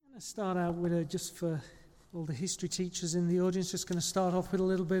Start out with just for all the history teachers in the audience, just going to start off with a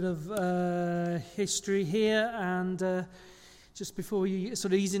little bit of history here, and just before we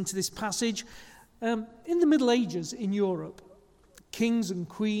sort of ease into this passage, in the Middle Ages in Europe, kings and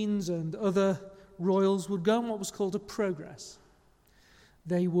queens and other royals would go on what was called a progress.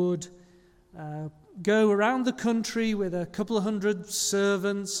 They would go around the country with a couple of hundred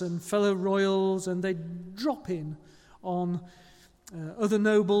servants and fellow royals, and they'd drop in on other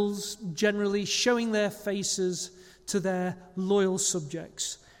nobles, generally showing their faces to their loyal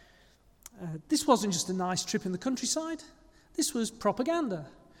subjects. This wasn't just a nice trip in the countryside. This was propaganda.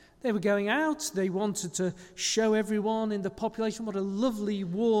 They were going out. They wanted to show everyone in the population what a lovely,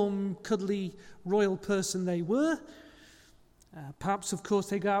 warm, cuddly royal person they were. Perhaps, of course,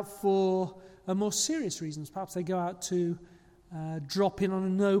 they go out for more serious reasons. Perhaps they go out to drop in on a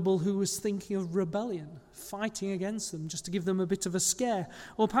noble who was thinking of rebellion, fighting against them, just to give them a bit of a scare.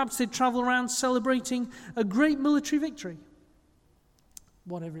 Or perhaps they'd travel around celebrating a great military victory.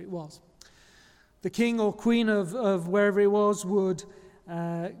 Whatever it was. The king or queen of wherever it was would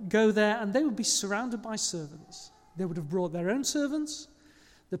go there, and they would be surrounded by servants. They would have brought their own servants.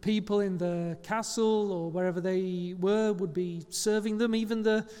 The people in the castle or wherever they were would be serving them. Even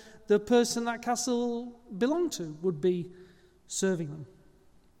the person that castle belonged to would be serving them.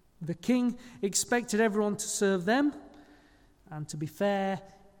 The king expected everyone to serve them, and to be fair,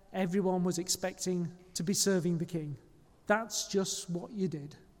 everyone was expecting to be serving the king. That's just what you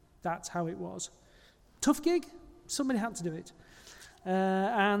did. That's how it was. Tough gig, somebody had to do it.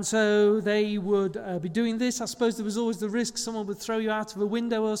 And so they would be doing this. I suppose there was always the risk someone would throw you out of a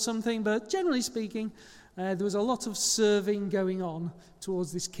window or something, but generally speaking, there was a lot of serving going on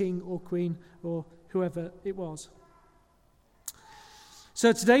towards this king or queen or whoever it was.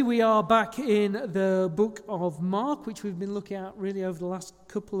 So today we are back in the book of Mark, which we've been looking at really over the last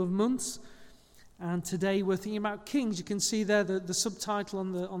couple of months. And today we're thinking about kings. You can see there the subtitle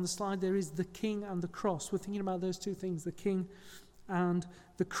on the slide there is The King and the Cross. We're thinking about those two things, the king and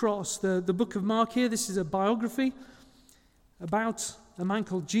the cross. The book of Mark here, this is a biography about a man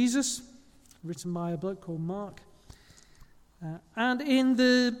called Jesus, written by a bloke called Mark. And in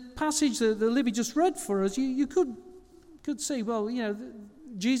the passage that Libby just read for us, you could say, well,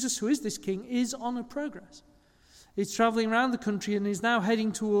 Jesus, who is this king, is on a progress. He's traveling around the country and is now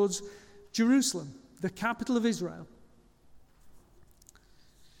heading towards Jerusalem, the capital of Israel.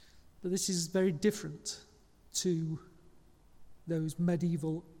 But this is very different to those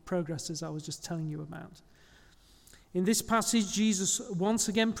medieval progresses I was just telling you about. In this passage, Jesus once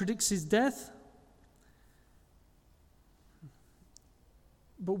again predicts his death.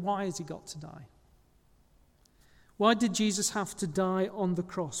 But why has he got to die? Why did Jesus have to die on the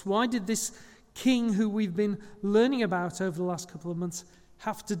cross? Why did this king who we've been learning about over the last couple of months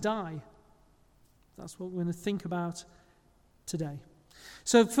have to die? That's what we're going to think about today.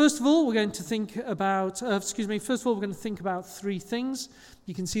 So first of all, we're going to think about three things.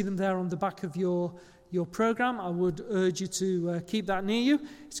 You can see them there on the back of your program. I would urge you to keep that near you.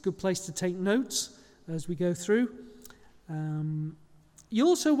 It's a good place to take notes as we go through. You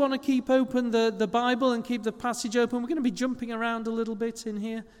also want to keep open the Bible and keep the passage open. We're going to be jumping around a little bit in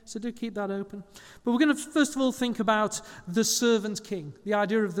here, so do keep that open. But we're going to first of all think about the servant king, the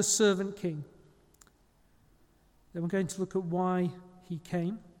idea of the servant king. Then we're going to look at why he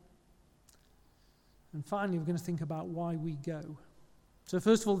came. And finally, we're going to think about why we go. So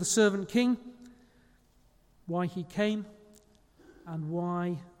first of all, the servant king, why he came, and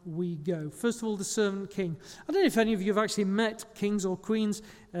why we go. First of all, the servant king. I don't know if any of you have actually met kings or queens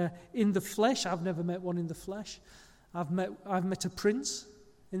in the flesh. I've never met one in the flesh. I've met a prince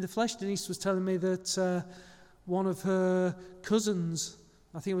in the flesh. Denise was telling me that one of her cousins,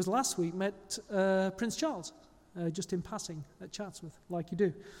 I think it was last week, met Prince Charles just in passing at Chatsworth, like you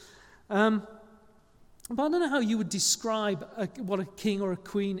do. But I don't know how you would describe what a king or a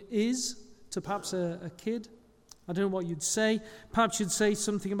queen is to perhaps a kid. I don't know what you'd say. Perhaps you'd say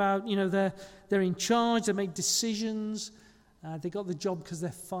something about, they're in charge, they make decisions, they got the job because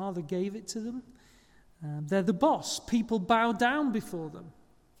their father gave it to them. They're the boss. People bow down before them.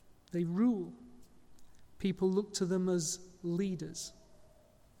 They rule. People look to them as leaders.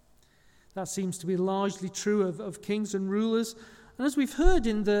 That seems to be largely true of kings and rulers. And as we've heard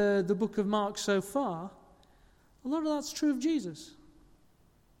in the book of Mark so far, a lot of that's true of Jesus.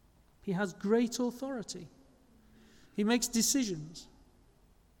 He has great authority. He makes decisions.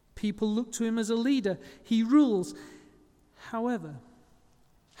 People look to him as a leader. He rules. However,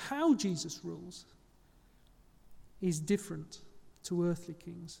 how Jesus rules is different to earthly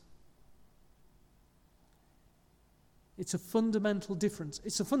kings. It's a fundamental difference.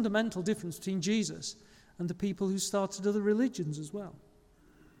 It's a fundamental difference between Jesus and the people who started other religions as well.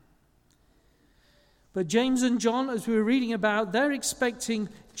 But James and John, as we were reading about, they're expecting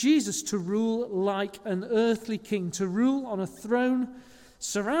Jesus to rule like an earthly king, to rule on a throne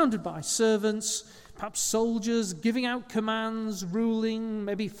surrounded by servants, perhaps soldiers, giving out commands, ruling,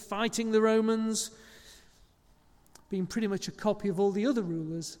 maybe fighting the Romans, being pretty much a copy of all the other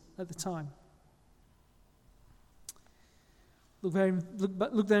rulers at the time. Look there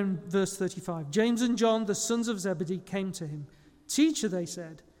in verse 35. James and John, the sons of Zebedee, came to him. "Teacher," they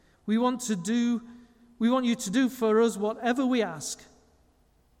said, we want you to do for us whatever we ask."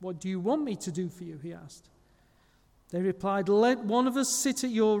 "What do you want me to do for you?" he asked. They replied, "Let one of us sit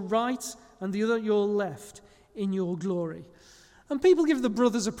at your right and the other at your left in your glory." And people give the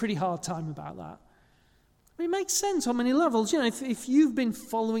brothers a pretty hard time about that. It makes sense on many levels. If you've been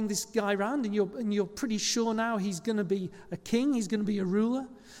following this guy around and you're pretty sure now he's going to be a king, he's going to be a ruler.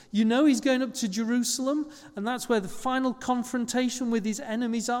 You know he's going up to Jerusalem, and that's where the final confrontation with his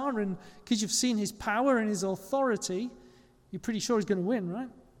enemies are. And because you've seen his power and his authority, you're pretty sure he's going to win, right?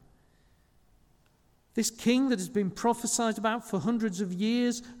 This king that has been prophesied about for hundreds of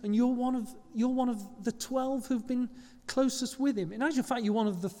years, and you're one of the 12 who've been closest with him. In actual fact, you're one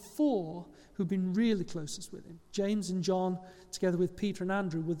of the 4 who've been really closest with him. James and John, together with Peter and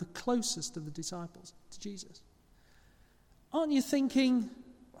Andrew, were the closest of the disciples to Jesus. Aren't you thinking,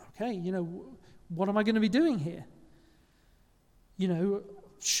 okay, what am I going to be doing here?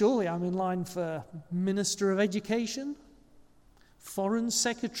 Surely I'm in line for Minister of Education, Foreign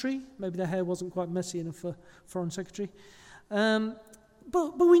Secretary. Maybe their hair wasn't quite messy enough for Foreign Secretary.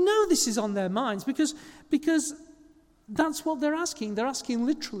 But we know this is on their minds because that's what they're asking. They're asking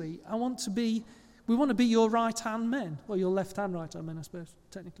literally, we want to be your right-hand men. Well, your left-hand right-hand men, I suppose,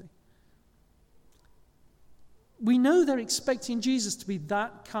 technically. We know they're expecting Jesus to be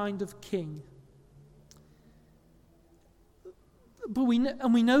that kind of king. But we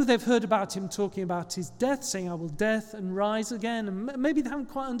know they've heard about him talking about his death, saying, "I will death and rise again." And maybe they haven't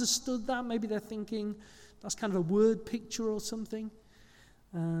quite understood that. Maybe they're thinking that's kind of a word picture or something.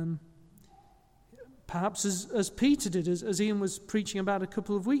 Perhaps as Peter did, as Ian was preaching about a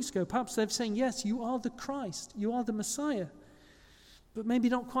couple of weeks ago, perhaps they're saying, "Yes, you are the Christ, you are the Messiah," but maybe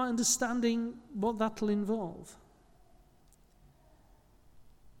not quite understanding what that'll involve.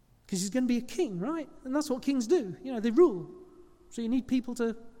 Because he's going to be a king, right? And that's what kings do. They rule. So you need people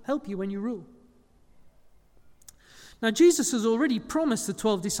to help you when you rule. Now, Jesus has already promised the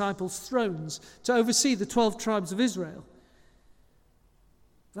 12 disciples thrones to oversee the 12 tribes of Israel.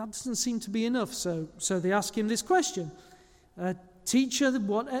 That doesn't seem to be enough, so they ask him this question. "Teacher,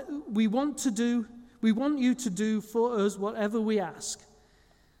 what we want you to do for us whatever we ask."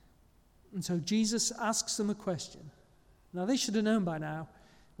 And so Jesus asks them a question. Now, they should have known by now,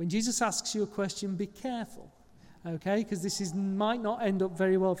 when Jesus asks you a question, be careful, okay? Because this might not end up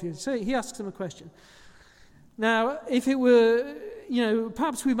very well for you. So he asks them a question. Now, if it were,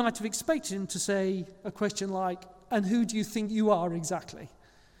 perhaps we might have expected him to say a question like, "And who do you think you are exactly?"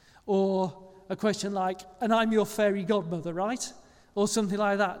 Or a question like, "And I'm your fairy godmother, right?" Or something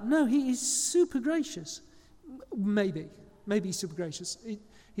like that. No, he is super gracious. Maybe he's super gracious.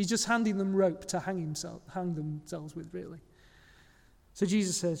 He's just handing them rope to hang themselves with, really. So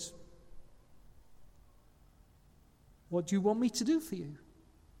Jesus says, "What do you want me to do for you?"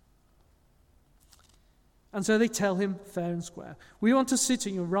 And so they tell him fair and square, "We want to sit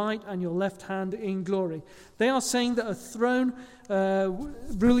on your right and your left hand in glory." They are saying that a throne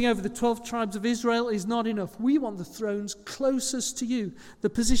ruling over the 12 tribes of Israel is not enough. We want the thrones closest to you, the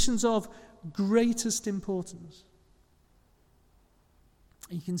positions of greatest importance.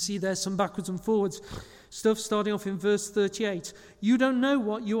 You can see there some backwards and forwards stuff starting off in verse 38. "You don't know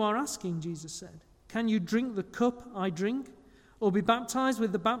what you are asking," Jesus said. "Can you drink the cup I drink, or be baptized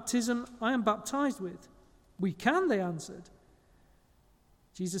with the baptism I am baptized with?" "We can," they answered.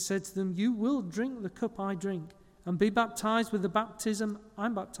 Jesus said to them, "You will drink the cup I drink, and be baptized with the baptism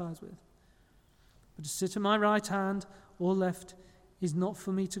I'm baptized with. But to sit at my right hand or left is not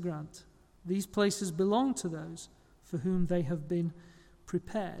for me to grant. These places belong to those for whom they have been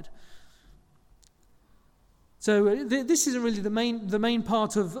prepared." So this isn't really the main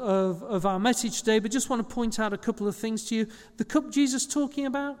part of our message today, but just want to point out a couple of things to you. The cup Jesus is talking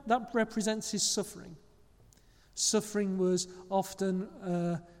about, that represents his suffering. Suffering was often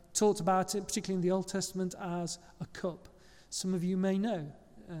talked about, particularly in the Old Testament, as a cup. Some of you may know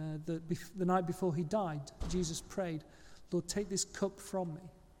that the night before he died, Jesus prayed, "Lord, take this cup from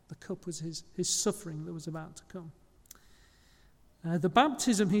me." The cup was his suffering that was about to come. The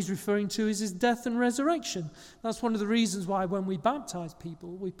baptism he's referring to is his death and resurrection. That's one of the reasons why when we baptize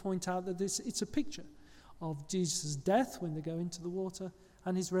people, we point out that it's a picture of Jesus' death when they go into the water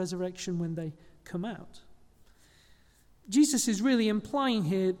and his resurrection when they come out. Jesus is really implying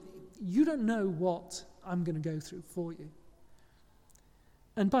here, you don't know what I'm going to go through for you.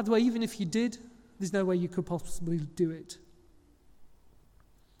 And by the way, even if you did, there's no way you could possibly do it.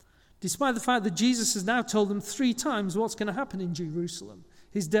 Despite the fact that Jesus has now told them 3 times what's going to happen in Jerusalem,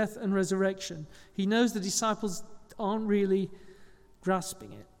 his death and resurrection, he knows the disciples aren't really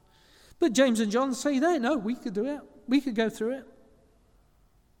grasping it. But James and John say, no, we could do it. We could go through it.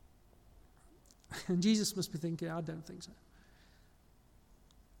 And Jesus must be thinking, I don't think so.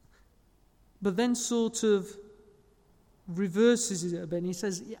 But then sort of reverses it a bit and he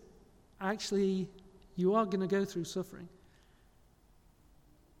says, yeah, actually, you are going to go through suffering.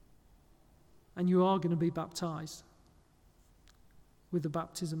 And you are going to be baptized with the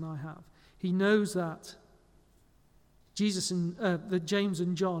baptism I have. He knows that that James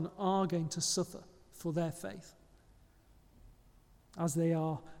and John are going to suffer for their faith, as they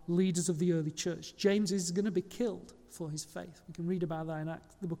are leaders of the early church. James is going to be killed for his faith. We can read about that in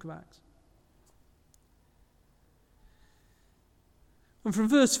the book of Acts. And from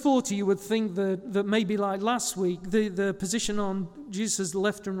verse 40, you would think that maybe like last week, the position on Jesus'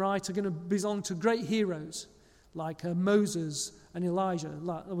 left and right are going to belong to great heroes like Moses and Elijah,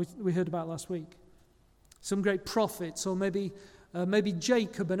 like we heard about last week. Some great prophets, or maybe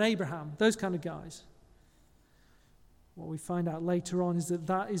Jacob and Abraham, those kind of guys. What we find out later on is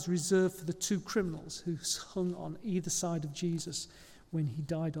that is reserved for the 2 criminals who hung on either side of Jesus when he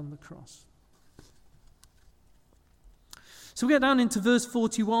died on the cross. So we get down into verse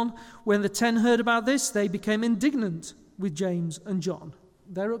 41. When the 10 heard about this, they became indignant with James and John.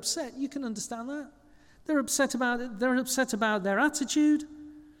 They're upset. You can understand that. They're upset about it. They're upset about their attitude.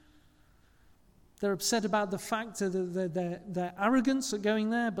 They're upset about the fact that their arrogance at going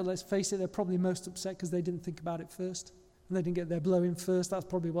there. But let's face it, they're probably most upset because they didn't think about it first. And they didn't get their blow in first. That's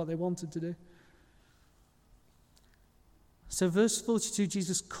probably what they wanted to do. So verse 42,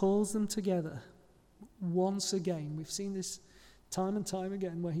 Jesus calls them together once again. We've seen this time and time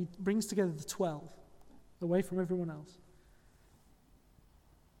again, where he brings together the 12 away from everyone else.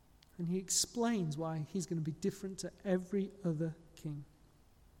 And he explains why he's going to be different to every other king.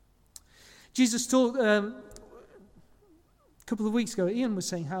 Jesus talked a couple of weeks ago, Ian was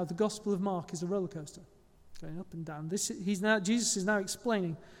saying how the Gospel of Mark is a roller coaster, going up and down. Jesus is now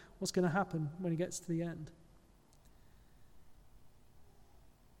explaining what's going to happen when he gets to the end.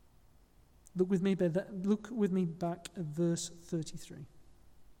 Look with me back at verse 33.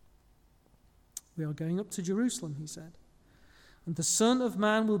 We are going up to Jerusalem, he said, and the Son of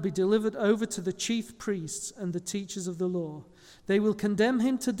Man will be delivered over to the chief priests and the teachers of the law. They will condemn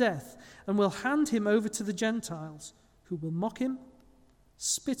him to death and will hand him over to the Gentiles, who will mock him,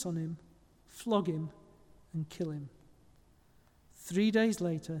 spit on him, flog him, and kill him. 3 days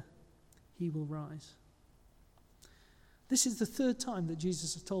later, he will rise. This is the 3rd time that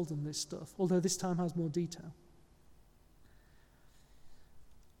Jesus has told them this stuff, although this time has more detail.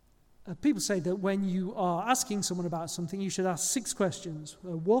 People say that when you are asking someone about something, you should ask 6 questions.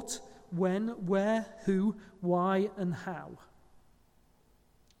 What, when, where, who, why, and how.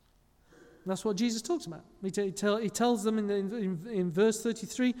 That's what Jesus talks about. He tells them in verse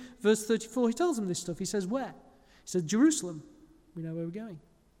 33, verse 34, he tells them this stuff. He says, where? He says, Jerusalem. We know where we're going.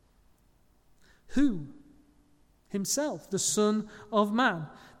 Who? Himself, the Son of Man.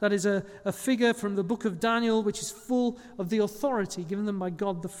 That is a figure from the book of Daniel, which is full of the authority given them by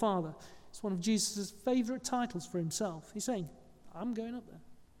God the Father. It's one of Jesus' favorite titles for himself. He's saying, I'm going up there.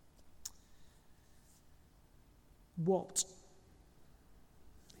 What?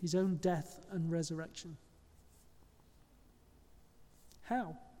 His own death and resurrection.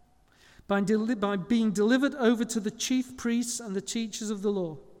 How? By being delivered over to the chief priests and the teachers of the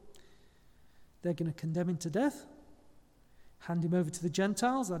law. They're going to condemn him to death, hand him over to the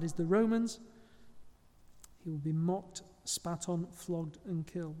Gentiles, that is the Romans. He will be mocked, spat on, flogged, and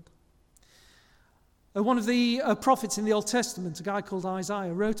killed. One of the prophets in the Old Testament, a guy called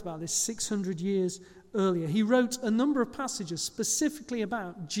Isaiah, wrote about this 600 years earlier. He wrote a number of passages specifically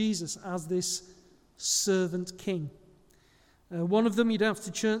about Jesus as this servant king. One of them, you don't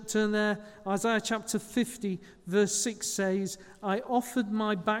have to turn there, Isaiah chapter 50, verse 6 says, I offered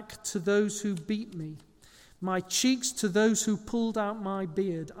my back to those who beat me, my cheeks to those who pulled out my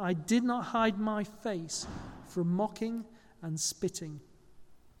beard. I did not hide my face from mocking and spitting.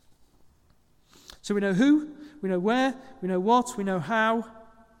 So we know who, we know where, we know what, we know how,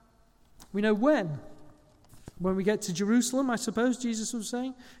 we know when. When we get to Jerusalem, I suppose Jesus was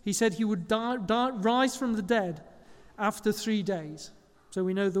saying, he said he would rise from the dead after 3 days. So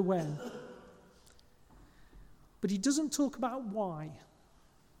we know the when. But he doesn't talk about why.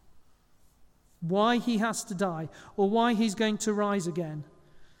 Why he has to die, or why he's going to rise again.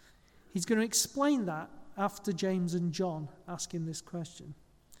 He's going to explain that after James and John ask him this question.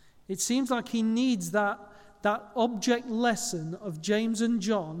 It seems like he needs that object lesson of James and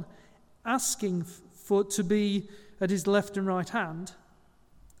John asking for to be at his left and right hand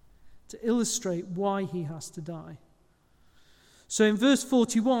to illustrate why he has to die. So in verse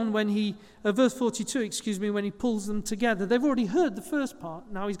 42, when he pulls them together, they've already heard the first part.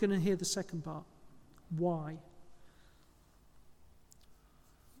 Now he's going to hear the second part. Why?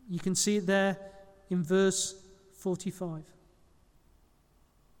 You can see it there in verse 45.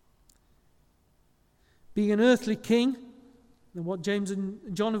 Being an earthly king, and what James and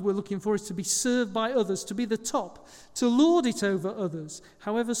John were looking for is to be served by others, to be the top, to lord it over others,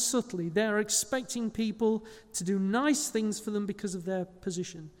 however subtly. They are expecting people to do nice things for them because of their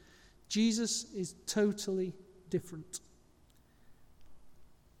position. Jesus is totally different.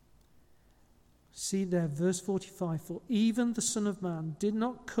 See there, verse 45, for even the Son of Man did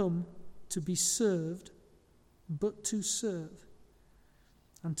not come to be served, but to serve,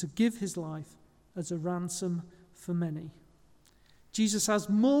 and to give his life as a ransom for many. Jesus has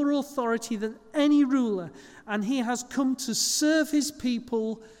more authority than any ruler, and he has come to serve his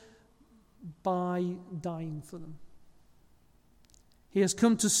people by dying for them. He has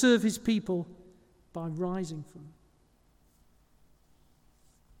come to serve his people by rising for them.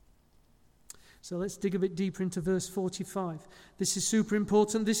 So let's dig a bit deeper into verse 45. This is super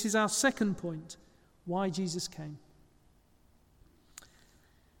important. This is our second point, why Jesus came.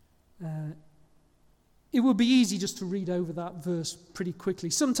 It would be easy just to read over that verse pretty quickly.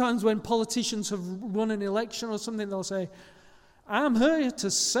 Sometimes when politicians have won an election or something, they'll say, I'm here to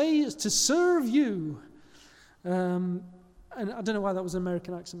serve you. And I don't know why that was an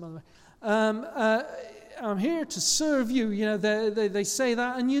American accent, by the way. I'm here to serve you. You know, they say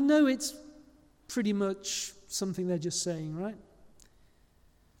that, and you know it's pretty much something they're just saying, right?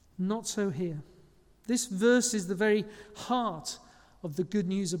 Not so here. This verse is the very heart of the good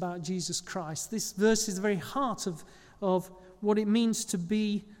news about Jesus Christ. This verse is the very heart of what it means to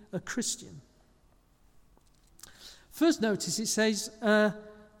be a Christian. First notice it says, the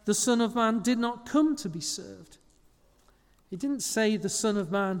Son of Man did not come to be served. It didn't say the Son of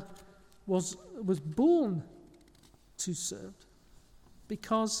Man was born to serve,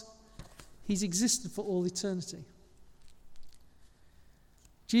 because he's existed for all eternity.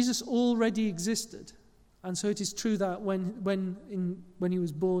 Jesus already existed. And so it is true that when he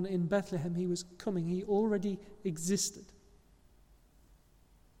was born in Bethlehem, he was coming. He already existed.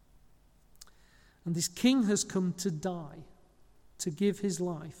 And this king has come to die, to give his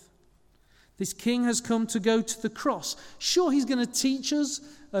life. This king has come to go to the cross. Sure, he's going to teach us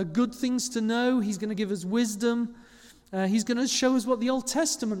good things to know. He's going to give us wisdom. He's going to show us what the Old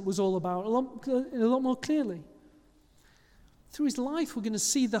Testament was all about a lot more clearly. Through his life, we're going to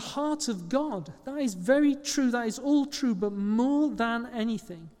see the heart of God. That is very true. That is all true. But more than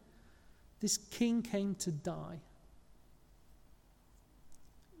anything, this king came to die.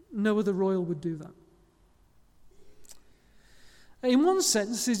 No other royal would do that. In one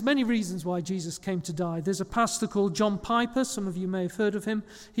sense, there's many reasons why Jesus came to die. There's a pastor called John Piper. Some of you may have heard of him.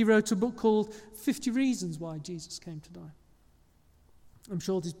 He wrote a book called 50 Reasons Why Jesus Came to Die. I'm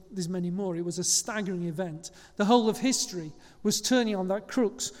sure there's many more. It was a staggering event. The whole of history was turning on that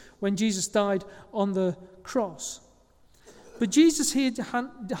crux when Jesus died on the cross. But Jesus here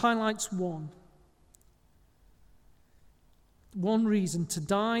highlights one reason: to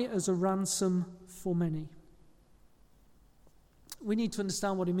die as a ransom for many. We need to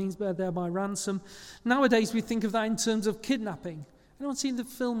understand what he means there by ransom. Nowadays we think of that in terms of kidnapping. Anyone seen the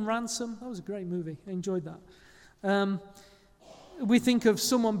film Ransom? That was a great movie. I enjoyed that. We think of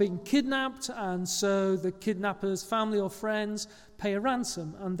someone being kidnapped, and so the kidnapper's family or friends pay a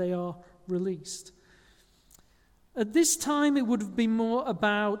ransom and they are released. At this time, it would have been more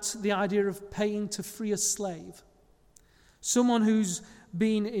about the idea of paying to free a slave. Someone who's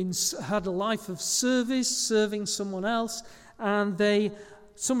had a life of service, serving someone else, and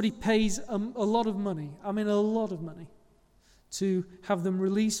somebody pays a lot of money, a lot of money, to have them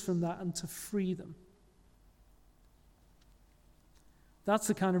released from that and to free them. That's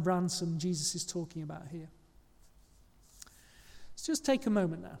the kind of ransom Jesus is talking about here. Let's just take a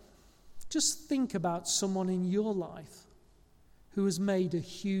moment now. Just think about someone in your life who has made a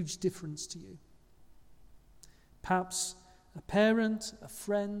huge difference to you. Perhaps a parent, a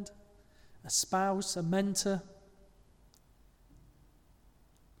friend, a spouse, a mentor,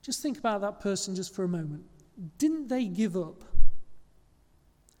 Just think about that person just for a moment. Didn't they give up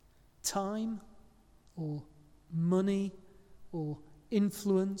time or money or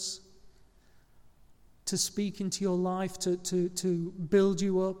influence to speak into your life, to build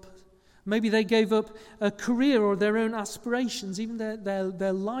you up? Maybe they gave up a career or their own aspirations, even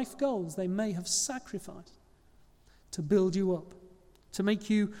their life goals they may have sacrificed to build you up, to make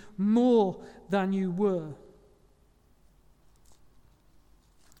you more than you were.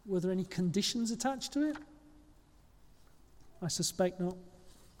 Were there any conditions attached to it? I suspect not.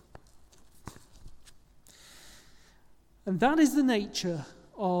 And that is the nature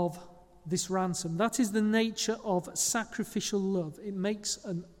of this ransom. That is the nature of sacrificial love. It makes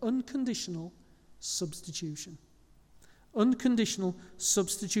an unconditional substitution. Unconditional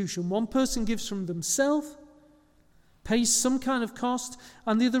substitution. One person gives from themselves, pays some kind of cost,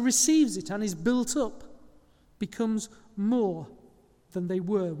 and the other receives it and is built up, becomes more than they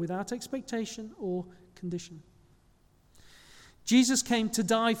were without expectation or condition. Jesus came to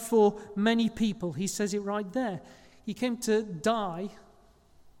die for many people. He says it right there. He came to die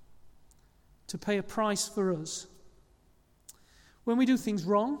to pay a price for us. When we do things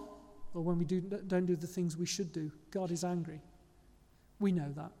wrong, or when we don't do the things we should do, God is angry. We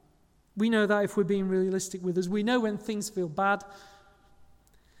know that. We know that if we're being realistic with us. We know when things feel bad.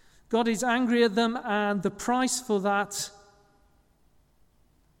 God is angry at them, and the price for that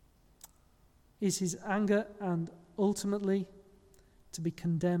is his anger and ultimately to be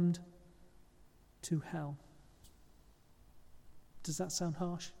condemned to hell. Does that sound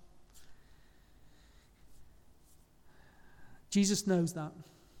harsh? Jesus knows that.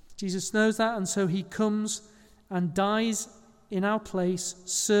 Jesus knows that, and so he comes and dies in our place,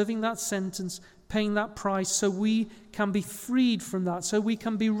 serving that sentence, paying that price, so we can be freed from that, so we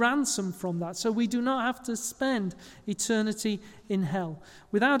can be ransomed from that, so we do not have to spend eternity in hell.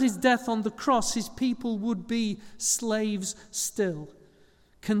 Without his death on the cross, his people would be slaves still,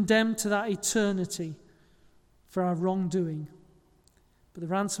 condemned to that eternity for our wrongdoing. But the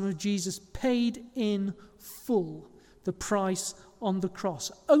ransom of Jesus paid in full the price on the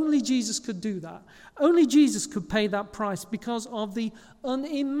cross. Only Jesus could do that. Only Jesus could pay that price because of the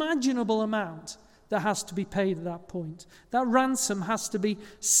unimaginable amount that has to be paid at that point. That ransom has to be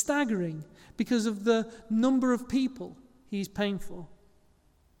staggering because of the number of people he's paying for.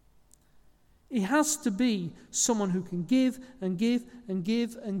 It has to be someone who can give and give and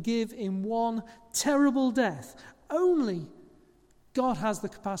give and give in one terrible death. Only God has the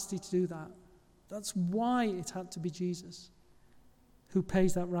capacity to do that. That's why it had to be Jesus who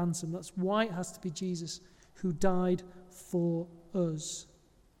pays that ransom. That's why it has to be Jesus who died for us.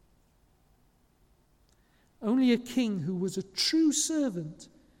 Only a king who was a true servant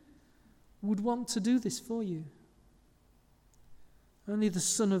would want to do this for you. Only the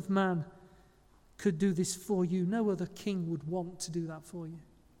Son of Man could do this for you. No other king would want to do that for you.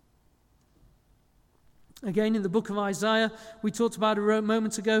 Again, in the book of Isaiah, we talked about it a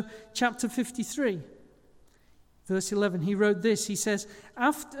moment ago, chapter 53, verse 11. He wrote this, he says,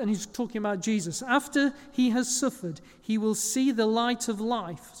 and he's talking about Jesus, after he has suffered, he will see the light of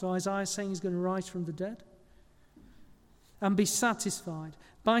life. So Isaiah is saying he's going to rise from the dead and be satisfied.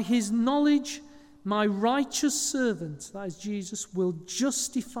 By his knowledge, my righteous servant, that is Jesus, will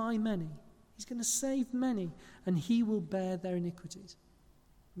justify many. He's going to save many, and he will bear their iniquities.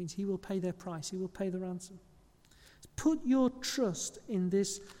 It means he will pay their price. He will pay the ransom. Put your trust in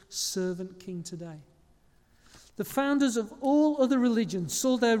this servant king today. The founders of all other religions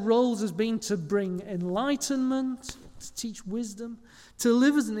saw their roles as being to bring enlightenment, to teach wisdom, to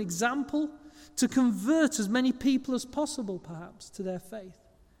live as an example, to convert as many people as possible, perhaps, to their faith.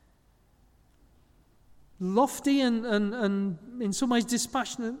 Lofty and in some ways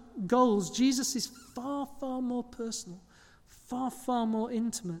dispassionate goals, Jesus is far, far more personal, far, far more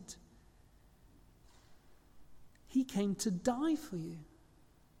intimate. He came to die for you,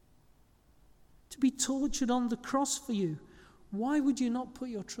 to be tortured on the cross for you. Why would you not put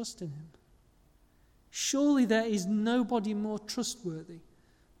your trust in him? Surely there is nobody more trustworthy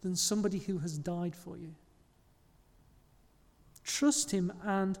than somebody who has died for you. Trust him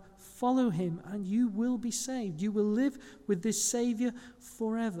and follow him, and you will be saved. You will live with this Savior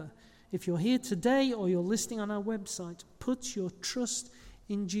forever. If you're here today or you're listening on our website, put your trust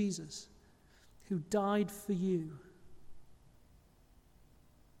in Jesus, who died for you.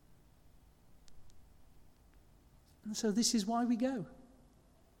 And so this is why we go.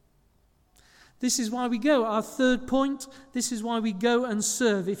 This is why we go. Our third point, this is why we go and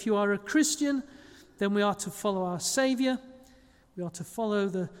serve. If you are a Christian, then we are to follow our Savior. We are to follow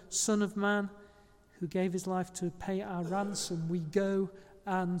the Son of Man who gave his life to pay our ransom. We go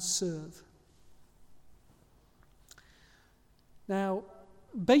and serve. Now,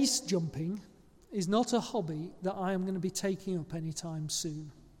 base jumping is not a hobby that I am going to be taking up anytime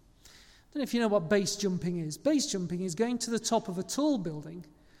soon. I don't know if you know what base jumping is. Base jumping is going to the top of a tall building,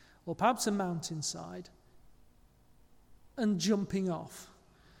 or perhaps a mountainside, and jumping off.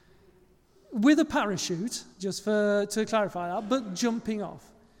 With a parachute, just to clarify that, but jumping off.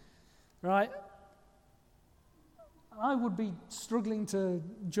 Right? I would be struggling to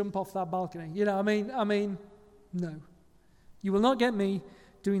jump off that balcony. You know, I mean, no. You will not get me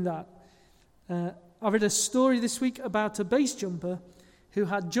doing that. I read a story this week about a base jumper who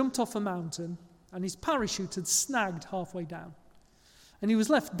had jumped off a mountain and his parachute had snagged halfway down. And he was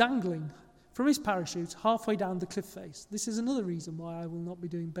left dangling from his parachute halfway down the cliff face. This is another reason why I will not be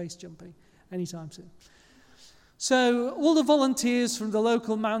doing base jumping anytime soon. So all the volunteers from the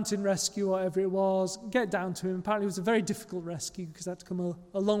local mountain rescue, whatever it was, get down to him. Apparently it was a very difficult rescue because they had to come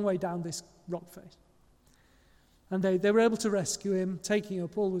a long way down this rock face. And they were able to rescue him, taking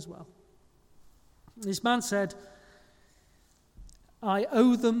up, all was well. This man said, "I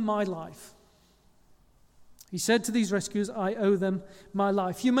owe them my life." He said to these rescuers, "I owe them my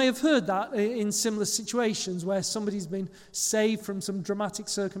life." You may have heard that in similar situations where somebody's been saved from some dramatic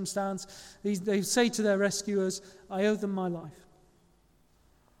circumstance. They say to their rescuers, "I owe them my life."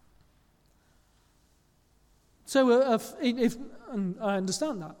 So and I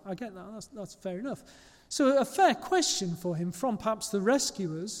understand that. I get that. That's fair enough. So a fair question for him from perhaps the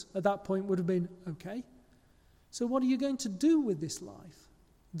rescuers at that point would have been, okay, so what are you going to do with this life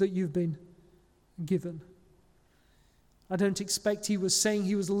that you've been given? I don't expect he was saying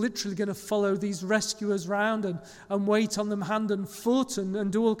he was literally going to follow these rescuers round and wait on them hand and foot and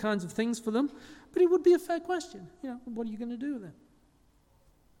do all kinds of things for them. But it would be a fair question. You know, what are you going to do with it?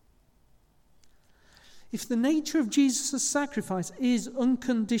 If the nature of Jesus' sacrifice is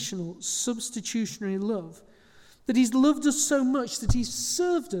unconditional, substitutionary love, that he's loved us so much that he's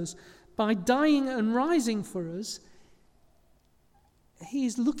served us by dying and rising for us, he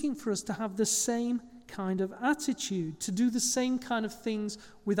is looking for us to have the same kind of attitude, to do the same kind of things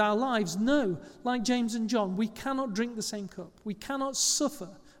with our lives. No, like James and John, we cannot drink the same cup. We cannot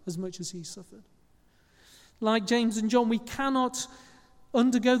suffer as much as he suffered. Like James and John, we cannot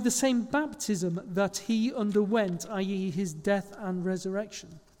undergo the same baptism that he underwent, i.e. his death and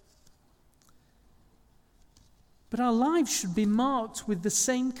resurrection. But our lives should be marked with the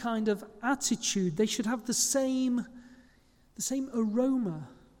same kind of attitude. They should have the same aroma.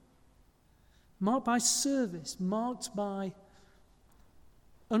 Marked by service, marked by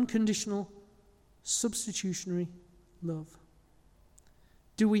unconditional, substitutionary love.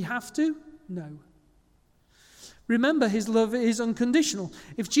 Do we have to? No. Remember, his love is unconditional.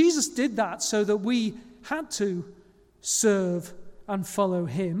 If Jesus did that so that we had to serve and follow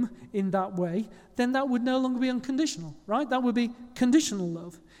him in that way, then that would no longer be unconditional, right? That would be conditional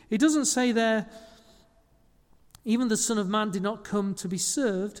love. It doesn't say there, even the Son of Man did not come to be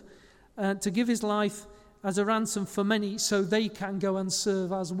served, to give his life as a ransom for many so they can go and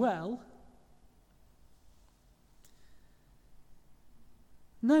serve as well.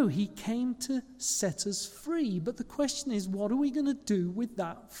 No, he came to set us free. But the question is, what are we going to do with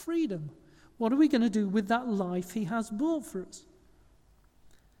that freedom? What are we going to do with that life he has bought for us?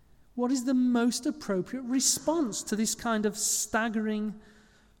 What is the most appropriate response to this kind of staggering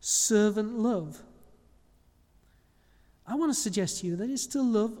servant love? I want to suggest to you that it's to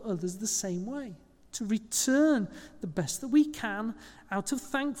love others the same way, to return the best that we can out of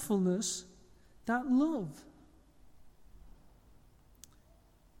thankfulness, that love.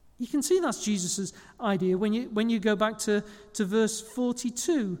 You can see that's Jesus' idea when you go back to verse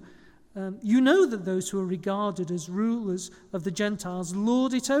 42. You know that those who are regarded as rulers of the Gentiles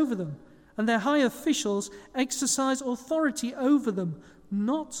lord it over them, and their high officials exercise authority over them.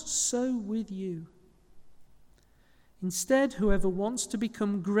 Not so with you. Instead, whoever wants to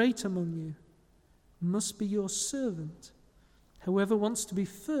become great among you must be your servant. Whoever wants to be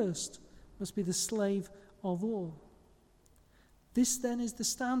first must be the slave of all. This then is the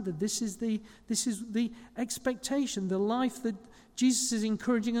standard. This is the expectation, the life that Jesus is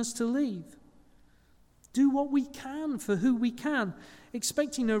encouraging us to live. Do what we can for who we can,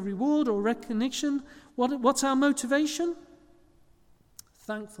 expecting no reward or recognition. What's our motivation?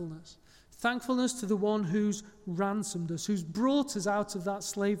 Thankfulness. Thankfulness to the one who's ransomed us, who's brought us out of that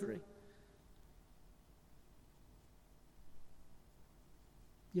slavery.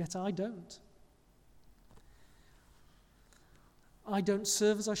 Yet I don't. I don't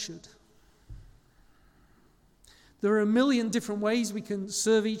serve as I should. There are a million different ways we can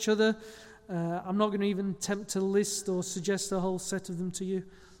serve each other. I'm not going to even attempt to list or suggest a whole set of them to you.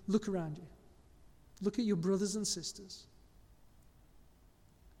 Look around you. Look at your brothers and sisters.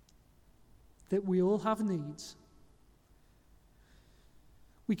 That we all have needs.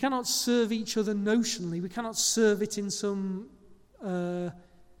 We cannot serve each other notionally. We cannot serve it in some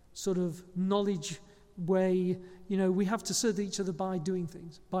sort of knowledge way. You know, we have to serve each other by doing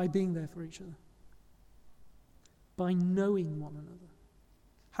things, by being there for each other, by knowing one another.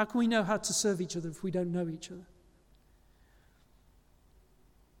 How can we know how to serve each other if we don't know each other?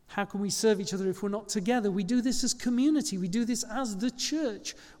 How can we serve each other if we're not together? We do this as community. We do this as the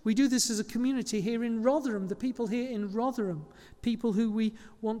church. We do this as a community here in Rotherham, the people here in Rotherham, people who we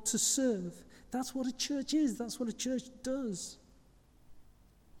want to serve. That's what a church is. That's what a church does.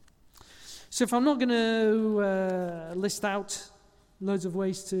 So if I'm not going to list out loads of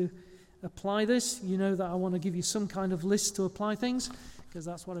ways to apply this, you know that I want to give you some kind of list to apply things, because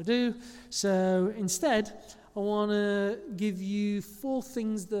that's what I do. So instead, I want to give you 4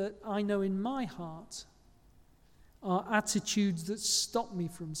 things that I know in my heart are attitudes that stop me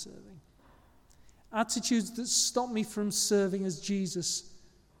from serving. Attitudes that stop me from serving as Jesus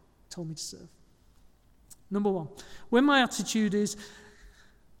told me to serve. Number 1, when my attitude is,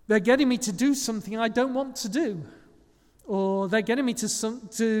 they're getting me to do something I don't want to do, or they're getting me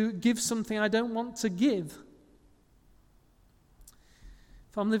to give something I don't want to give.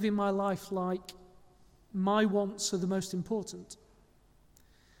 If I'm living my life like my wants are the most important,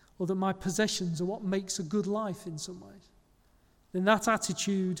 or that my possessions are what makes a good life in some ways, then that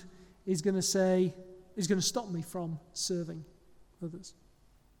attitude is going to stop me from serving others.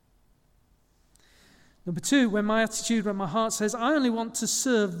 Number 2, when my heart says, I only want to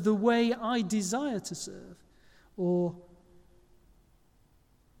serve the way I desire to serve,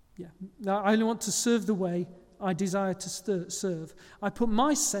 I only want to serve the way I desire to serve. I put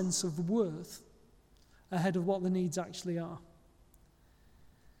my sense of worth ahead of what the needs actually are.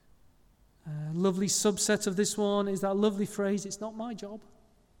 A lovely subset of this one is that lovely phrase, it's not my job.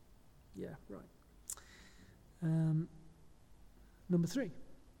 Yeah, right. Number 3.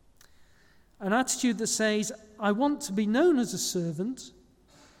 An attitude that says, I want to be known as a servant,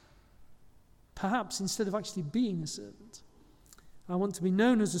 perhaps instead of actually being a servant. I want to be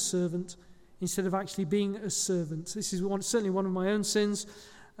known as a servant instead of actually being a servant. This is certainly one of my own sins.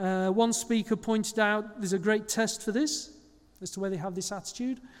 One speaker pointed out there's a great test for this, as to whether they have this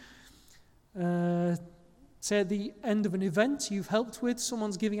attitude. Say at the end of an event you've helped with,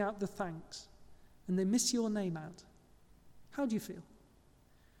 someone's giving out the thanks, and they miss your name out. How do you feel?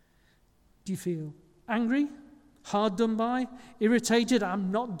 Do you feel angry, hard done by, irritated,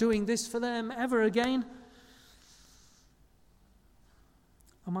 I'm not doing this for them ever again?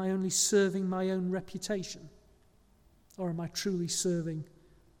 Am I only serving my own reputation? Or am I truly serving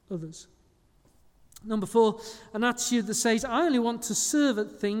others? Number 4, an attitude that says, I only want to serve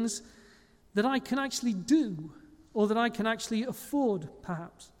at things that I can actually do, or that I can actually afford,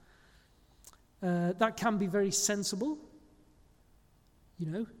 perhaps. That can be very sensible. You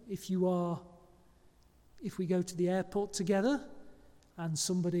know, if we go to the airport together and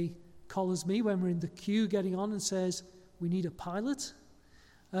somebody collars me when we're in the queue getting on and says, we need a pilot.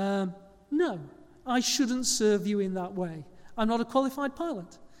 No, I shouldn't serve you in that way. I'm not a qualified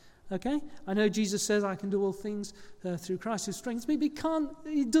pilot. Okay? I know Jesus says I can do all things through Christ who strengthens me, but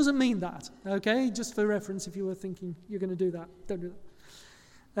it doesn't mean that. Okay? Just for reference, if you were thinking you're going to do that, don't do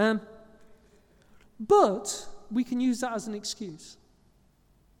that. But we can use that as an excuse.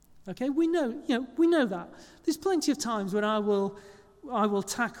 Okay? We know that. There's plenty of times when I will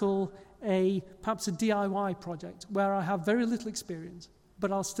tackle perhaps a DIY project where I have very little experience,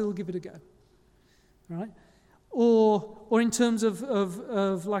 but I'll still give it a go. Right? Or in terms of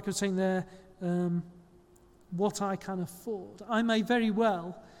like I was saying there, what I can afford. I may very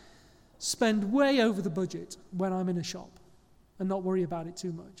well spend way over the budget when I'm in a shop and not worry about it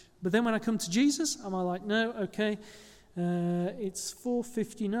too much. But then when I come to Jesus, am I like, no, okay, it's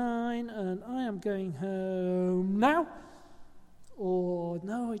 4:59 and I am going home now? Or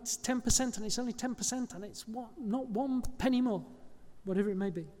no, it's 10% and it's only 10% and it's not 1 penny more, whatever it may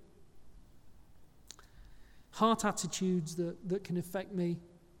be. Heart attitudes that can affect me,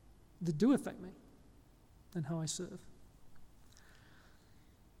 that do affect me, and how I serve.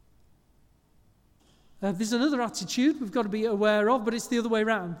 There's another attitude we've got to be aware of, but it's the other way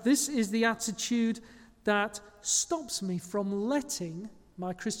around. This is the attitude that stops me from letting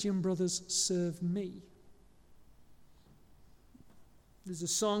my Christian brothers serve me. There's a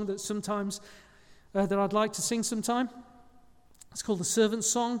song that sometimes that I'd like to sing sometime. It's called the Servant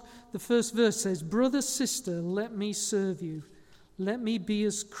Song. The first verse says, "Brother, sister, let me serve you. let me be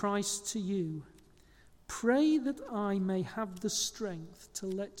as Christ to you. Pray that I may have the strength to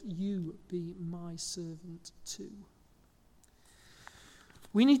let you be my servant too.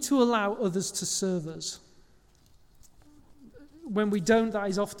 We need to allow others to serve us. When we don't, that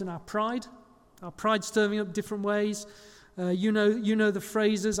is often our pride. Our pride stirring up different ways. You know the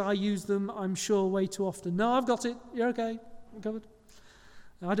phrases. I use them, I'm sure, way too often. No, I've got it. You're okay. I'm covered.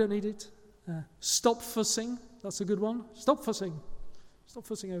 I don't need it. Stop fussing. That's a good one. Stop fussing. Stop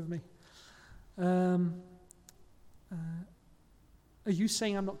fussing over me. Are you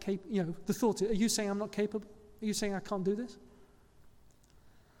saying I'm not capable? The thought is, are you saying I'm not capable? Are you saying I can't do this?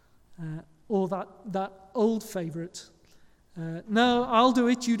 Or that old favourite. No, I'll do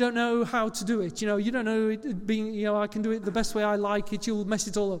it. You don't know how to do it. You don't know it being, I can do it the best way I like it. You'll mess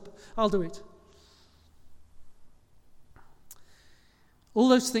it all up. I'll do it. All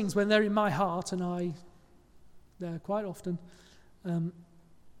those things, when they're in my heart, and they're quite often,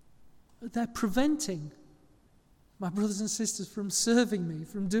 they're preventing my brothers and sisters from serving me,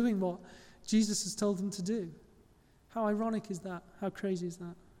 from doing what Jesus has told them to do. How ironic is that? How crazy is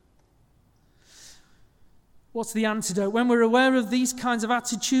that? What's the antidote? When we're aware of these kinds of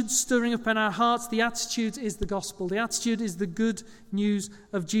attitudes stirring up in our hearts, the attitude is the gospel. The attitude is the good news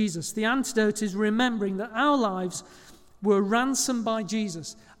of Jesus. The antidote is remembering that our lives were ransomed by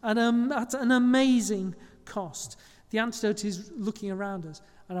Jesus at an amazing cost. The antidote is looking around us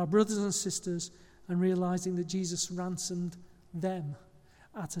at our brothers and sisters and realizing that Jesus ransomed them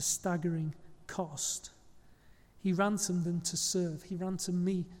at a staggering cost. He ransomed them to serve. He ransomed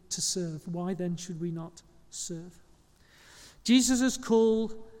me to serve. Why then should we not serve? Jesus'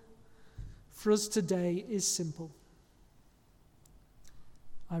 call for us today is simple.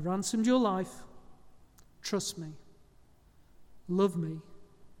 I ransomed your life. Trust me. Love me.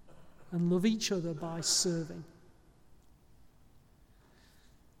 And love each other by serving.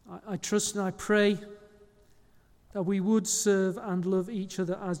 I trust and I pray that we would serve and love each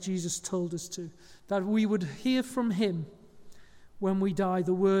other as Jesus told us to. That we would hear from him when we die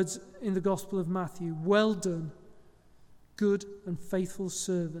the words in the Gospel of Matthew, well done, good and faithful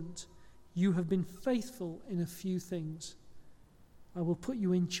servant. You have been faithful in a few things. I will put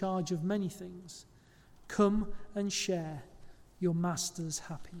you in charge of many things. Come and share your master's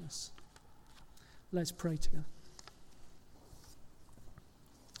happiness. Let's pray together.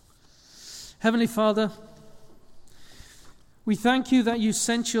 Heavenly Father, we thank you that you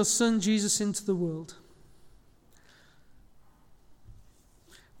sent your Son Jesus into the world.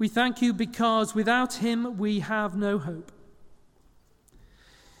 We thank you because without him we have no hope.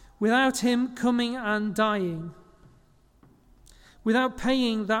 Without him coming and dying, without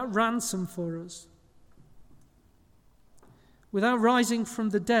paying that ransom for us, without rising from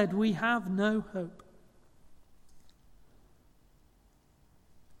the dead, we have no hope.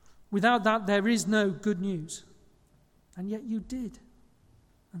 Without that, there is no good news. And yet you did.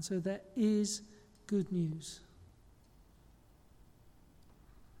 And so there is good news.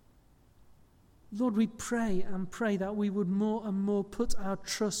 Lord, we pray and pray that we would more and more put our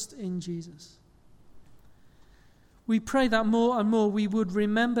trust in Jesus. We pray that more and more we would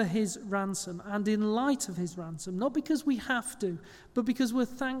remember his ransom, and in light of his ransom, not because we have to, but because we're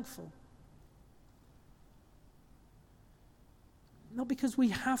thankful. Not because we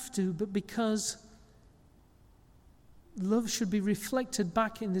have to, but because love should be reflected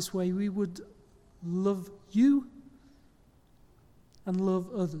back in this way. We would love you and love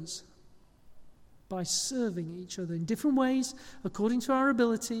others by serving each other in different ways, according to our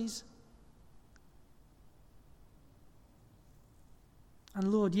abilities.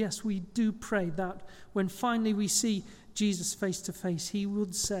 And Lord, yes, we do pray that when finally we see Jesus face to face, he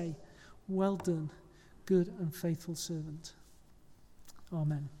would say, well done, good and faithful servant.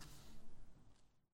 Amen.